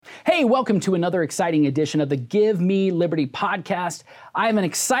Hey, welcome to another exciting edition of the Give Me Liberty podcast. I have an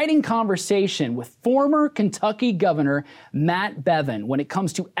exciting conversation with former Kentucky Governor Matt Bevin when it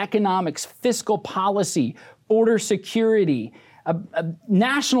comes to economics, fiscal policy, border security,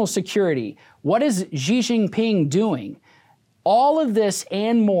 national security. What is Xi Jinping doing? All of this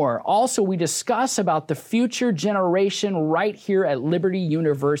and more. Also, we discuss about the future generation right here at Liberty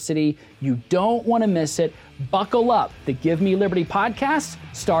University. You don't want to miss it. Buckle up. The Give Me Liberty podcast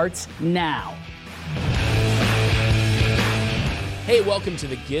starts now. Hey, welcome to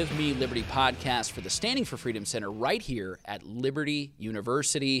the Give Me Liberty podcast for the Standing for Freedom Center right here at Liberty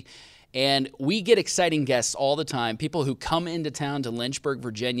University. And we get exciting guests all the time, people who come into town to Lynchburg,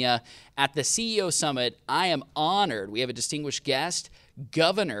 Virginia. At the CEO Summit, I am honored. We have a distinguished guest,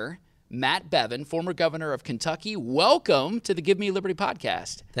 Governor Matt Bevin, former governor of Kentucky. Welcome to the Give Me Liberty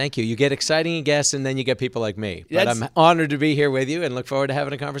podcast. Thank you. You get exciting guests, and then you get people like me. But I'm honored to be here with you and look forward to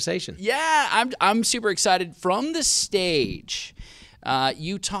having a conversation. Yeah, I'm super excited. From the stage,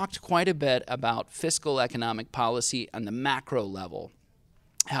 you talked quite a bit about fiscal economic policy on the macro level,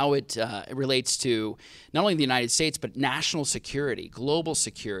 how it relates to not only the United States, but national security, global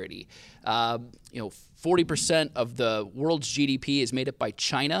security. 40% of the world's GDP is made up by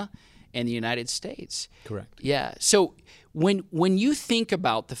China and the United States. Correct. Yeah. So when you think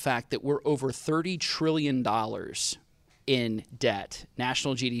about the fact that we're over $30 trillion in debt,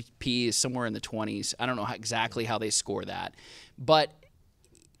 national GDP is somewhere in the 20s. I don't know exactly how they score that, but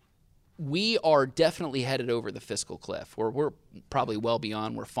we are definitely headed over the fiscal cliff, or we're probably well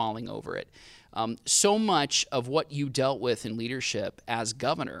beyond, we're falling over it. So much of what you dealt with in leadership as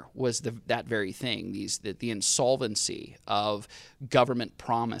governor was that very thing, the insolvency of government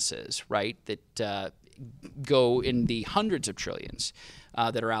promises, right, that go in the hundreds of trillions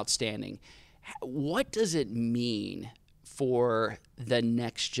that are outstanding. What does it mean for the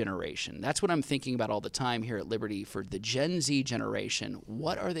next generation? That's what I'm thinking about all the time here at Liberty. For the Gen Z generation,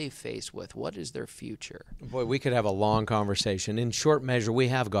 what are they faced with? What is their future? Boy, we could have a long conversation. In short measure, we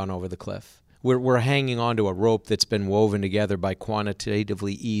have gone over the cliff. We're hanging on to a rope that's been woven together by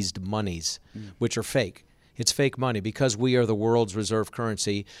quantitatively eased monies, which are fake. It's fake money. Because we are the world's reserve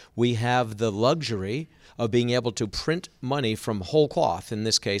currency, we have the luxury of being able to print money from whole cloth, in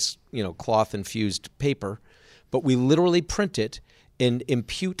this case, cloth-infused paper, but we literally print it and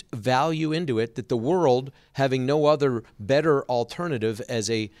impute value into it that the world, having no other better alternative as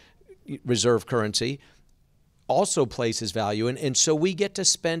a reserve currency, also places value in. And so we get to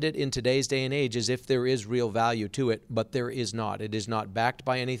spend it in today's day and age as if there is real value to it, but there is not. It is not backed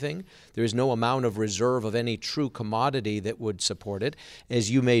by anything. There is no amount of reserve of any true commodity that would support it. As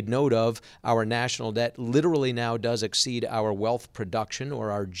you made note of, our national debt literally now does exceed our wealth production,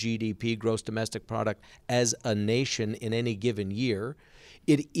 or our GDP, gross domestic product, as a nation in any given year.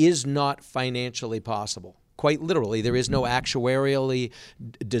 It is not financially possible. Quite literally, there is no actuarially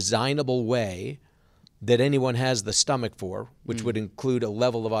designable way that anyone has the stomach for, which would include a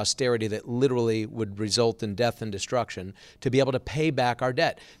level of austerity that literally would result in death and destruction, to be able to pay back our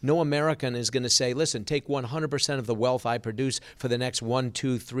debt. No American is going to say, listen, take 100% of the wealth I produce for the next 1,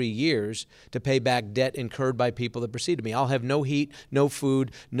 2, 3 years to pay back debt incurred by people that preceded me. I'll have no heat, no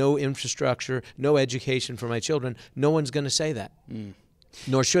food, no infrastructure, no education for my children. No one's going to say that,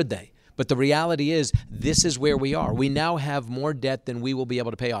 nor should they. But the reality is, this is where we are. We now have more debt than we will be able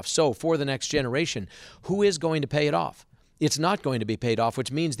to pay off. So for the next generation, who is going to pay it off? It's not going to be paid off,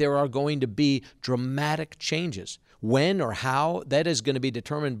 which means there are going to be dramatic changes. When or how, that is going to be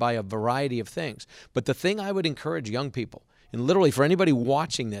determined by a variety of things. But the thing I would encourage young people, and literally for anybody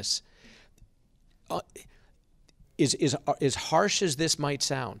watching this, is as harsh as this might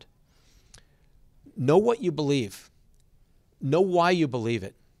sound, know what you believe. Know why you believe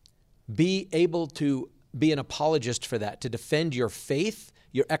it. Be able to be an apologist for that, to defend your faith,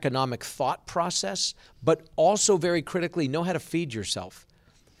 your economic thought process, but also very critically know how to feed yourself.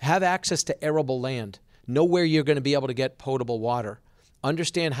 Have access to arable land. Know where you're going to be able to get potable water.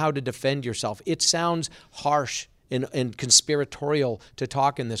 Understand how to defend yourself. It sounds harsh and conspiratorial to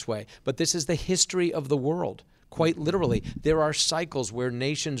talk in this way, but this is the history of the world. Quite literally, there are cycles where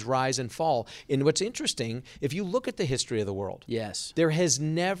nations rise and fall. And what's interesting, if you look at the history of the world, yes, there has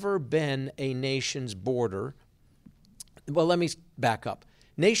never been a nation's border. Well, let me back up.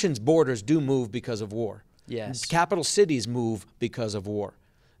 Nations' borders do move because of war. Yes. Capital cities move because of war.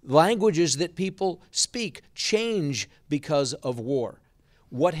 Languages that people speak change because of war.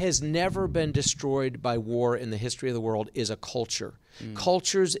 What has never been destroyed by war in the history of the world is a culture.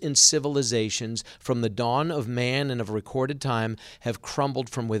 Cultures and civilizations from the dawn of man and of recorded time have crumbled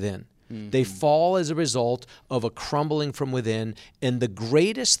from within. They fall as a result of a crumbling from within. And the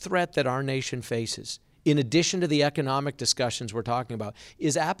greatest threat that our nation faces, in addition to the economic discussions we're talking about,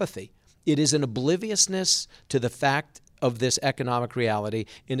 is apathy. It is an obliviousness to the fact of this economic reality,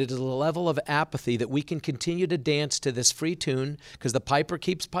 and it is a level of apathy that we can continue to dance to this free tune because the piper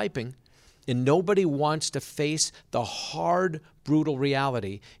keeps piping, and nobody wants to face the hard, brutal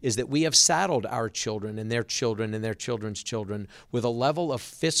reality is that we have saddled our children and their children and their children's children with a level of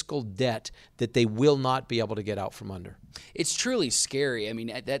fiscal debt that they will not be able to get out from under. It's truly scary. I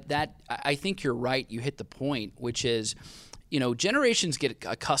mean, I think you're right. You hit the point, which is, generations get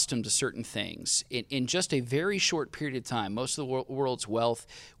accustomed to certain things in just a very short period of time. Most of the world's wealth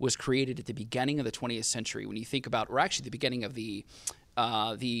was created at the beginning of the 20th century. When you think about, or actually the beginning of the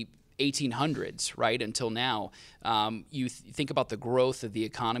 1800s, right, until now, you think about the growth of the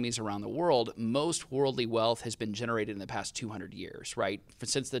economies around the world. Most worldly wealth has been generated in the past 200 years, right,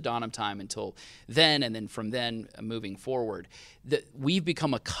 since the dawn of time until then, and then from then moving forward. We've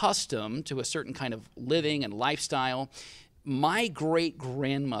become accustomed to a certain kind of living and lifestyle. My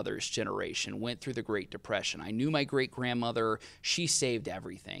great-grandmother's generation went through the Great Depression. I knew my great-grandmother. She saved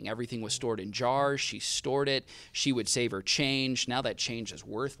everything. Everything was stored in jars. She stored it. She would save her change. Now that change is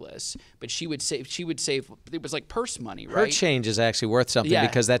worthless, but she would save. It was like purse money, right? Her change is actually worth something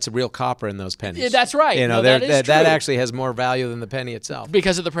because that's real copper in those pennies. Yeah, that's right. That actually has more value than the penny itself.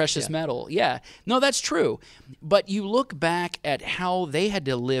 Because of the precious metal. Yeah. No, that's true. But you look back at how they had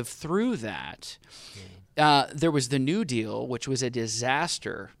to live through that. There was the New Deal, which was a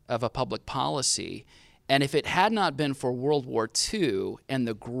disaster of a public policy. And if it had not been for World War II and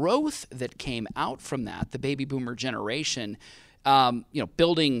the growth that came out from that, the baby boomer generation,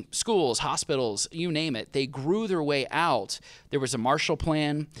 building schools, hospitals, you name it, they grew their way out. There was a Marshall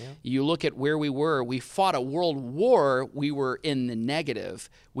Plan. Yeah. You look at where we were. We fought a world war. We were in the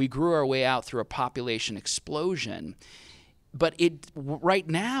negative. We grew our way out through a population explosion. But right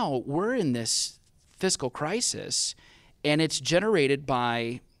now, we're in this fiscal crisis, and it's generated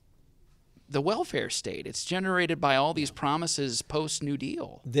by the welfare state. It's generated by all these promises post-New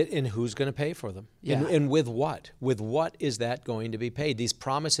Deal. And who's going to pay for them? Yeah. And with what? With what is that going to be paid? These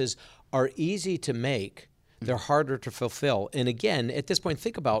promises are easy to make. They're harder to fulfill. And again, at this point,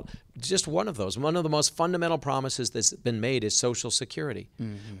 think about just one of those. One of the most fundamental promises that's been made is Social Security.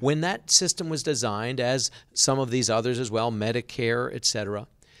 Mm-hmm. When that system was designed, as some of these others as well, Medicare, et cetera,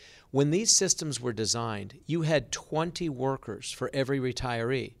 when these systems were designed, you had 20 workers for every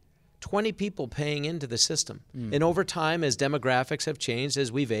retiree, 20 people paying into the system. And over time, as demographics have changed,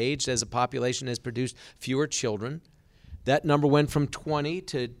 as we've aged, as the population has produced fewer children, that number went from 20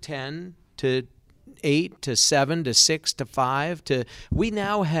 to 10 to 8 to 7 to 6 to 5 to we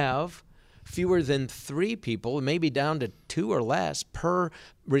now have fewer than 3 people, maybe down to 2 or less per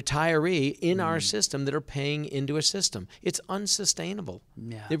retiree in our system that are paying into a system. It's unsustainable.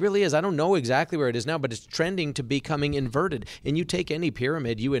 Yeah. It really is. I don't know exactly where it is now, but it's trending to becoming inverted. And you take any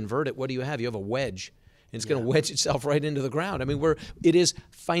pyramid, you invert it, what do you have? You have a wedge. And it's going to wedge itself right into the ground. I mean, it is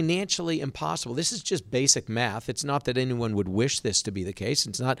financially impossible. This is just basic math. It's not that anyone would wish this to be the case.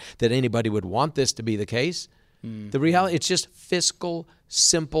 It's not that anybody would want this to be the case. The reality, it's just fiscal,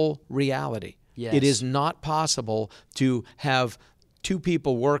 simple reality. Yes. It is not possible to have 2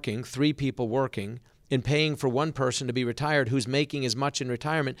 people working, 3 people working, and paying for one person to be retired who's making as much in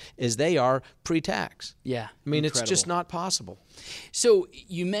retirement as they are pre-tax. Yeah, I mean, incredible. It's just not possible. So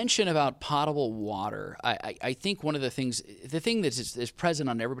you mentioned about potable water. I think one of the thing that's present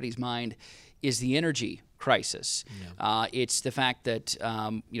on everybody's mind is the energy crisis. Yeah. It's the fact that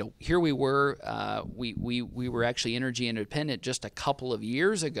here we were actually energy independent just a couple of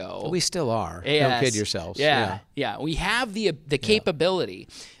years ago. We still are. Yes. Don't kid yourselves. Yeah. We have the capability,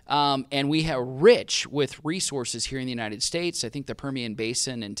 and we are rich with resources here in the United States. I think the Permian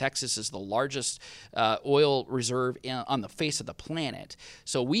Basin in Texas is the largest oil reserve on the face of the planet.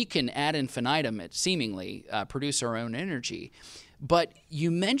 So we can ad infinitum seemingly produce our own energy. But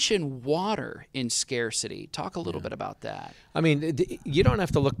you mentioned water in scarcity. Talk a little bit about that. I mean, you don't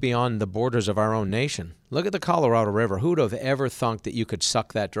have to look beyond the borders of our own nation. Look at the Colorado River. Who would have ever thunk that you could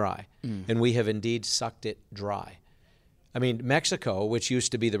suck that dry? And we have indeed sucked it dry. I mean, Mexico, which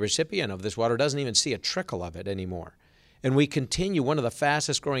used to be the recipient of this water, doesn't even see a trickle of it anymore. And we continue one of the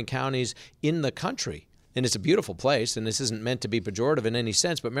fastest growing counties in the country. And it's a beautiful place, and this isn't meant to be pejorative in any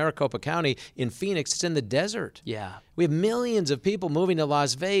sense, but Maricopa County in Phoenix, it's in the desert. Yeah. We have millions of people moving to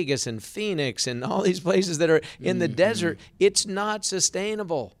Las Vegas and Phoenix and all these places that are in the desert. It's not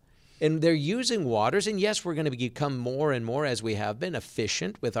sustainable. And they're using waters. And yes, we're going to become more and more, as we have been,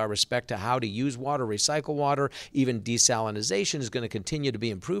 efficient with our respect to how to use water, recycle water. Even desalinization is going to continue to be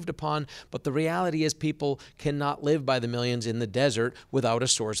improved upon. But the reality is people cannot live by the millions in the desert without a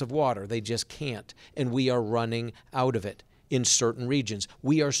source of water. They just can't. And we are running out of it in certain regions.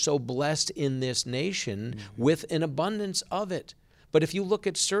 We are so blessed in this nation with an abundance of it. But if you look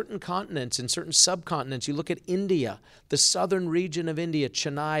at certain continents and certain subcontinents, you look at India, the southern region of India,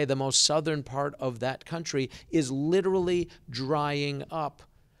 Chennai, the most southern part of that country, is literally drying up.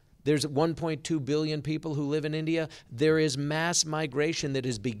 There's 1.2 billion people who live in India. There is mass migration that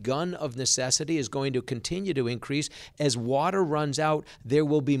has begun of necessity, is going to continue to increase. As water runs out, there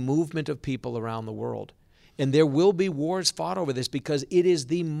will be movement of people around the world. And there will be wars fought over this because it is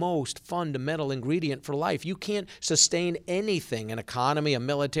the most fundamental ingredient for life. You can't sustain anything, an economy, a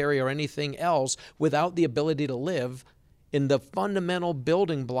military, or anything else without the ability to live. And the fundamental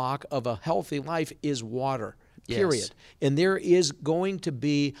building block of a healthy life is water. Period. Yes. And there is going to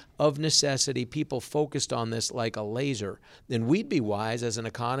be, of necessity, people focused on this like a laser. And we'd be wise as an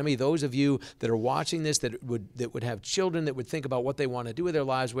economy, those of you that are watching this that would have children, that would think about what they want to do with their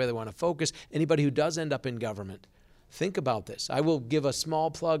lives, where they want to focus, anybody who does end up in government, think about this. I will give a small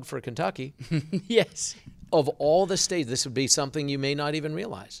plug for Kentucky. Yes. Of all the states, this would be something you may not even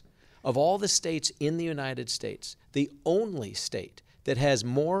realize. Of all the states in the United States, the only state that has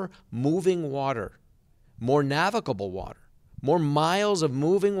more moving water, more navigable water, more miles of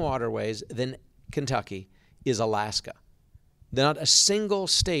moving waterways than Kentucky is Alaska. Not a single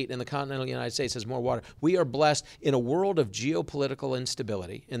state in the continental United States has more water. We are blessed in a world of geopolitical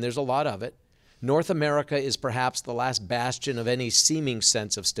instability, and there's a lot of it. North America is perhaps the last bastion of any seeming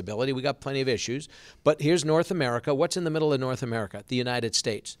sense of stability. We got plenty of issues, but here's North America. What's in the middle of North America? The United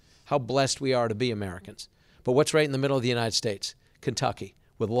States. How blessed we are to be Americans. But what's right in the middle of the United States? Kentucky.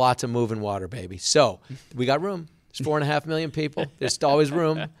 With lots of moving water, baby. So we got room. There's 4.5 million people. There's always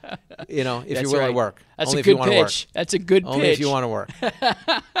room, if you're willing to work. That's Only a if you good want to work. pitch. That's a good pitch. Only if you want to work.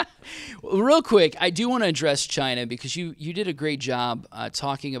 Well, real quick, I do want to address China because you did a great job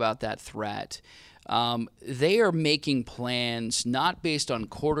talking about that threat. They are making plans not based on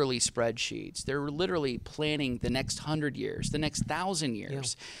quarterly spreadsheets. They're literally planning the next 100 years, the next 1,000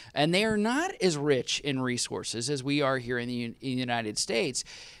 years. Yeah. And they are not as rich in resources as we are here in the United States,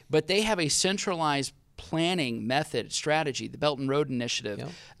 but they have a centralized planning method, strategy, the Belt and Road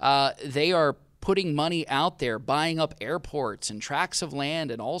Initiative. Yeah. They are putting money out there, buying up airports and tracts of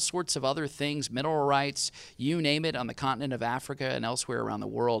land and all sorts of other things, mineral rights, you name it, on the continent of Africa and elsewhere around the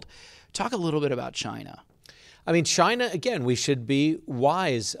world. Talk a little bit about China. I mean, China, again, we should be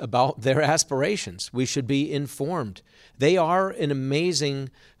wise about their aspirations. We should be informed. They are an amazing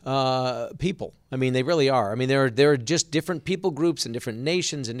people. I mean, they really are. I mean, there are just different people groups and different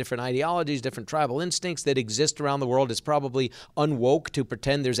nations and different ideologies, different tribal instincts that exist around the world. It's probably unwoke to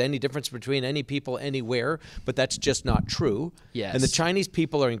pretend there's any difference between any people anywhere, but that's just not true. Yes. And the Chinese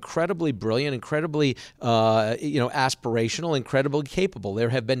people are incredibly brilliant, incredibly aspirational, incredibly capable. There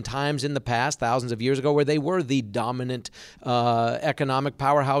have been times in the past, thousands of years ago, where they were the dominant economic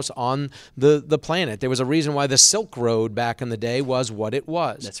powerhouse on the planet. There was a reason why the Silk Road back in the day was what it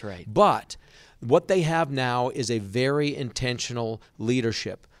was. That's right. But what they have now is a very intentional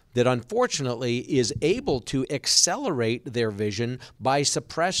leadership that unfortunately is able to accelerate their vision by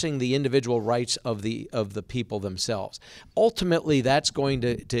suppressing the individual rights of the people themselves. Ultimately, that's going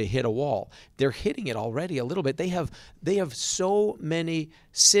to hit a wall. They're hitting it already a little bit. They have so many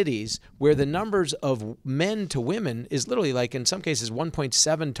cities where the numbers of men to women is literally, like in some cases,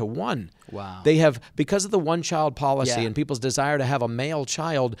 1.7 to 1. Wow. They have, because of the one-child policy and people's desire to have a male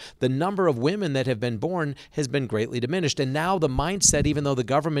child, the number of women that have been born has been greatly diminished. And now the mindset, even though the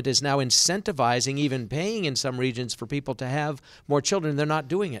government is now incentivizing, even paying in some regions for people to have more children, they're not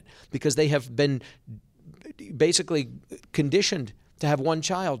doing it because they have been basically conditioned to have one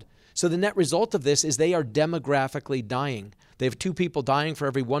child. So the net result of this is they are demographically dying. They have 2 people dying for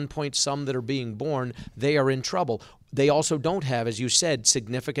every 1 point some that are being born. They are in trouble. They also don't have, as you said,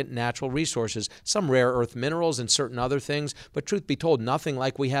 significant natural resources, some rare earth minerals and certain other things, but truth be told, nothing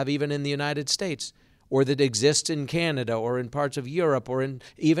like we have even in the United States, or that exists in Canada or in parts of Europe or in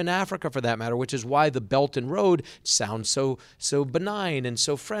even Africa for that matter, which is why the Belt and Road sounds so benign and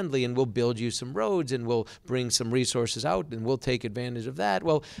so friendly, and we'll build you some roads and we'll bring some resources out and we'll take advantage of that.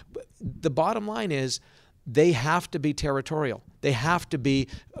 Well, the bottom line is they have to be territorial. They have to be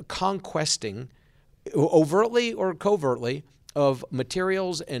conquesting, overtly or covertly, of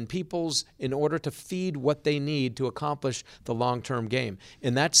materials and peoples in order to feed what they need to accomplish the long-term game.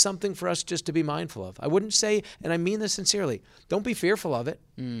 And that's something for us just to be mindful of. I wouldn't say, and I mean this sincerely, don't be fearful of it.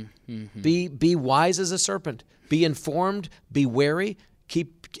 Mm-hmm. Be wise as a serpent. Be informed, be wary.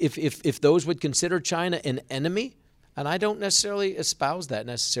 If those would consider China an enemy, and I don't necessarily espouse that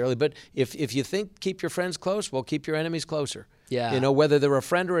necessarily, but if you think keep your friends close, well, keep your enemies closer. Yeah. You know, whether they're a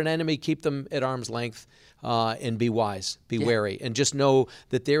friend or an enemy, keep them at arm's length and be wise, be wary, and just know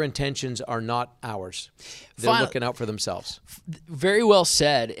that their intentions are not ours. They're looking out for themselves. Very well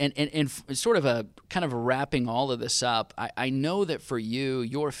said. And sort of a kind of wrapping all of this up, I know that for you,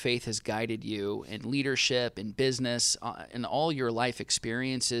 your faith has guided you in leadership, in business, in all your life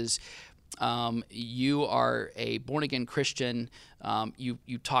experiences. You are a born-again Christian.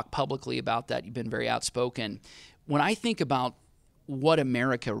 You talk publicly about that. You've been very outspoken. When I think about what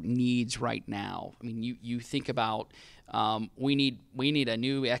America needs right now, I mean, you think about we need a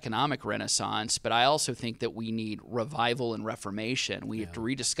new economic renaissance, but I also think that we need revival and reformation. We have to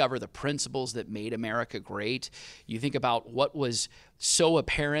rediscover the principles that made America great. You think about what was so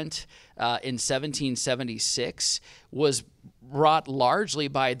apparent in 1776 was brought largely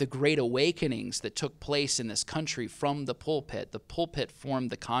by the great awakenings that took place in this country from the pulpit. The pulpit formed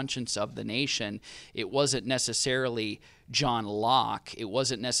the conscience of the nation. It wasn't necessarily John Locke. It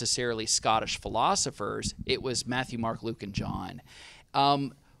wasn't necessarily Scottish philosophers. It was Matthew, Mark, Luke, and John.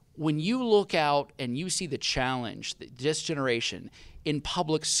 When you look out and you see the challenge, this generation in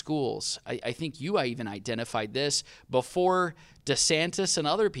public schools, I think I even identified this before DeSantis and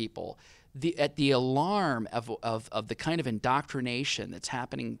other people, at the alarm of the kind of indoctrination that's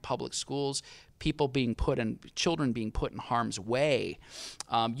happening in public schools, children being put in harm's way.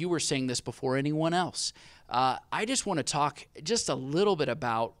 You were saying this before anyone else. I just want to talk just a little bit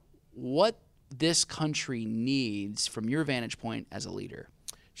about what this country needs from your vantage point as a leader.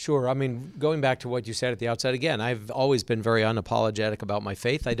 Sure. I mean, going back to what you said at the outset, again, I've always been very unapologetic about my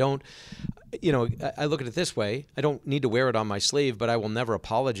faith. I don't, I look at it this way. I don't need to wear it on my sleeve, but I will never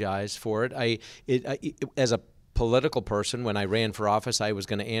apologize for it. As a political person, when I ran for office, I was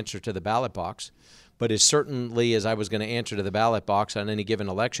going to answer to the ballot box. But as certainly as I was going to answer to the ballot box on any given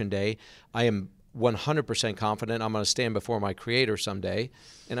election day, I am 100% confident I'm going to stand before my Creator someday.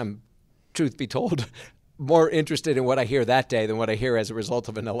 And I'm, truth be told, more interested in what I hear that day than what I hear as a result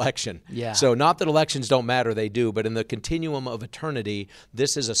of an election. Yeah. So not that elections don't matter, they do, but in the continuum of eternity,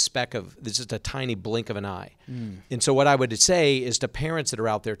 this is a tiny blink of an eye. And so what I would say is to parents that are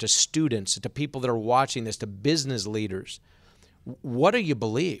out there, to students, to people that are watching this, to business leaders, what do you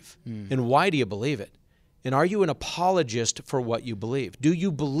believe? And why do you believe it? And are you an apologist for what you believe? Do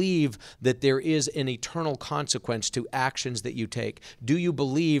you believe that there is an eternal consequence to actions that you take? Do you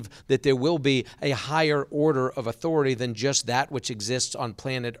believe that there will be a higher order of authority than just that which exists on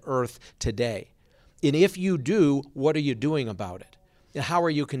planet Earth today? And if you do, what are you doing about it? And how are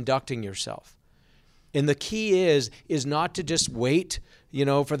you conducting yourself? And the key is not to just wait,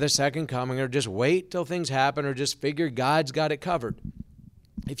 for the second coming, or just wait till things happen, or just figure God's got it covered.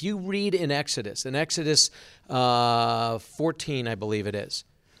 If you read in Exodus 14, I believe it is,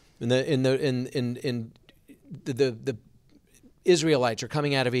 the Israelites are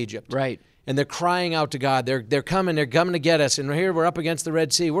coming out of Egypt, right? And they're crying out to God. They're coming to get us, and here we're up against the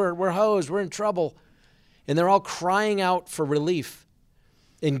Red Sea. We're hosed. We're in trouble, and they're all crying out for relief.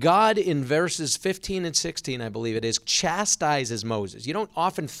 And God, in verses 15 and 16, I believe it is, chastises Moses. You don't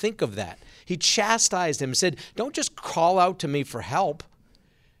often think of that. He chastised him and said, "Don't just call out to me for help."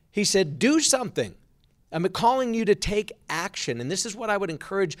 He said, do something. I'm calling you to take action. And this is what I would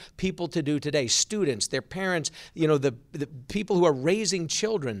encourage people to do today. Students, their parents, the people who are raising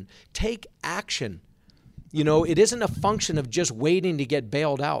children, take action. It isn't a function of just waiting to get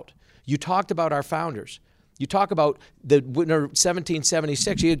bailed out. You talked about our founders. You talk about the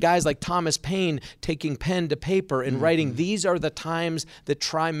 1776. You had guys like Thomas Paine taking pen to paper and writing, "These are the times that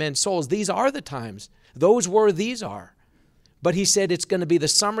try men's souls." These are the times. Those were, these are. But he said it's going to be the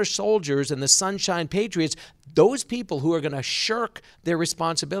summer soldiers and the sunshine patriots, those people who are going to shirk their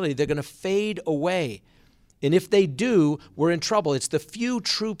responsibility. They're going to fade away. And if they do, we're in trouble. It's the few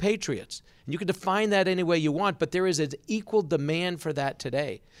true patriots. And you can define that any way you want, but there is an equal demand for that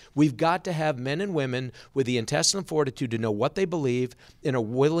today. We've got to have men and women with the intestinal fortitude to know what they believe and are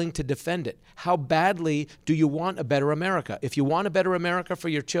willing to defend it. How badly do you want a better America? If you want a better America for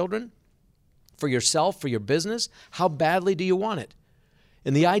your children, for yourself, for your business, how badly do you want it?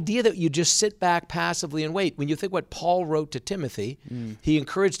 And the idea that you just sit back passively and wait, when you think what Paul wrote to Timothy, he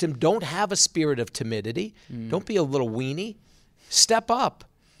encouraged him, don't have a spirit of timidity. Don't be a little weenie. Step up.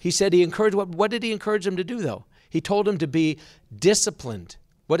 He said he encouraged, what did he encourage him to do though? He told him to be disciplined.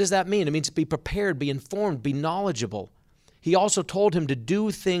 What does that mean? It means to be prepared, be informed, be knowledgeable. He also told him to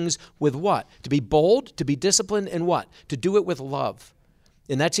do things with what? To be bold, to be disciplined, and what? To do it with love.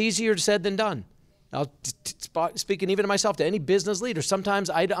 And that's easier said than done. Now, speaking even to myself, to any business leader, sometimes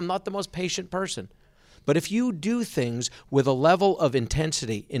I'm not the most patient person. But if you do things with a level of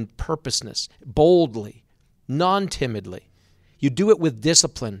intensity and purposeness, boldly, non-timidly, you do it with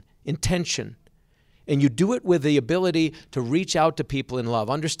discipline, intention, and you do it with the ability to reach out to people in love,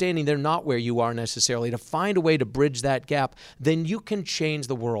 understanding they're not where you are necessarily, to find a way to bridge that gap, then you can change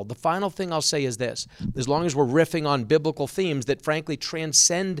the world. The final thing I'll say is this: as long as we're riffing on biblical themes that frankly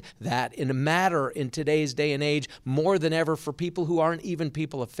transcend that and matter in today's day and age more than ever for people who aren't even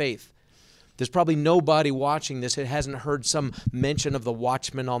people of faith. There's probably nobody watching this that hasn't heard some mention of the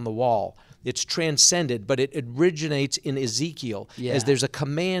watchman on the wall. It's transcended, but it originates in Ezekiel, as there's a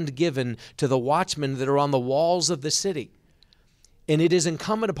command given to the watchmen that are on the walls of the city. And it is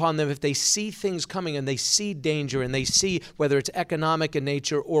incumbent upon them, if they see things coming and they see danger and they see whether it's economic in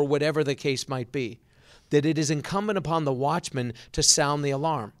nature or whatever the case might be, that it is incumbent upon the watchman to sound the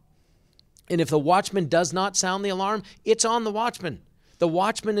alarm. And if the watchman does not sound the alarm, it's on the watchman. The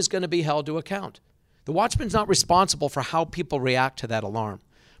watchman is going to be held to account. The watchman's not responsible for how people react to that alarm,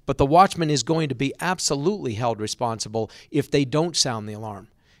 but the watchman is going to be absolutely held responsible if they don't sound the alarm.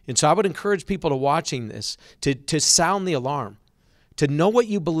 And so I would encourage people to watching this to sound the alarm, to know what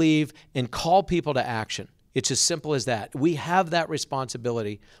you believe and call people to action. It's as simple as that. We have that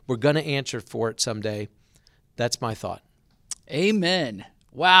responsibility. We're going to answer for it someday. That's my thought. Amen.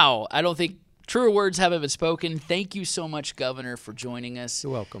 Wow. I don't think truer words haven't been spoken. Thank you so much, Governor, for joining us.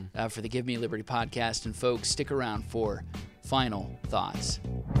 You're welcome. For the Give Me Liberty podcast. And folks, stick around for final thoughts.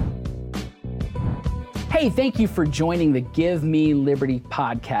 Hey, thank you for joining the Give Me Liberty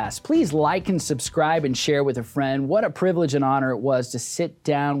podcast. Please like and subscribe and share with a friend. What a privilege and honor it was to sit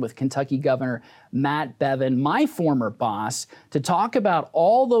down with Kentucky Governor Matt Bevin, my former boss, to talk about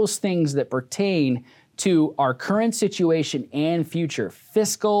all those things that pertain to our current situation and future,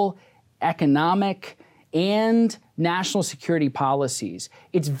 fiscal, economic, and national security policies.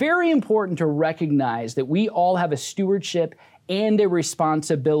 It's very important to recognize that we all have a stewardship and a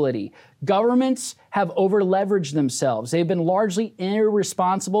responsibility. Governments have over-leveraged themselves. They've been largely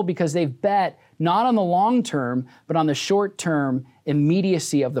irresponsible because they've bet not on the long term, but on the short-term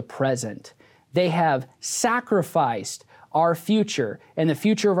immediacy of the present. They have sacrificed our future and the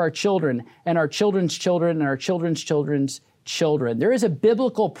future of our children and our children's children and our children's children's children. There is a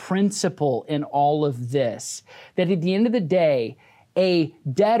biblical principle in all of this, that at the end of the day, a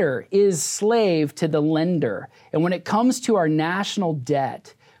debtor is slave to the lender. And when it comes to our national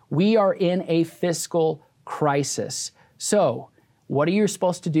debt, we are in a fiscal crisis. So, what are you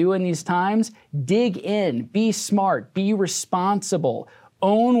supposed to do in these times? Dig in, be smart, be responsible,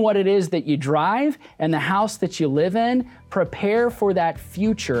 own what it is that you drive and the house that you live in, prepare for that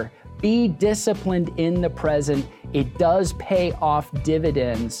future. Be disciplined in the present. It does pay off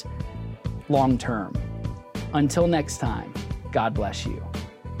dividends long term. Until next time, God bless you.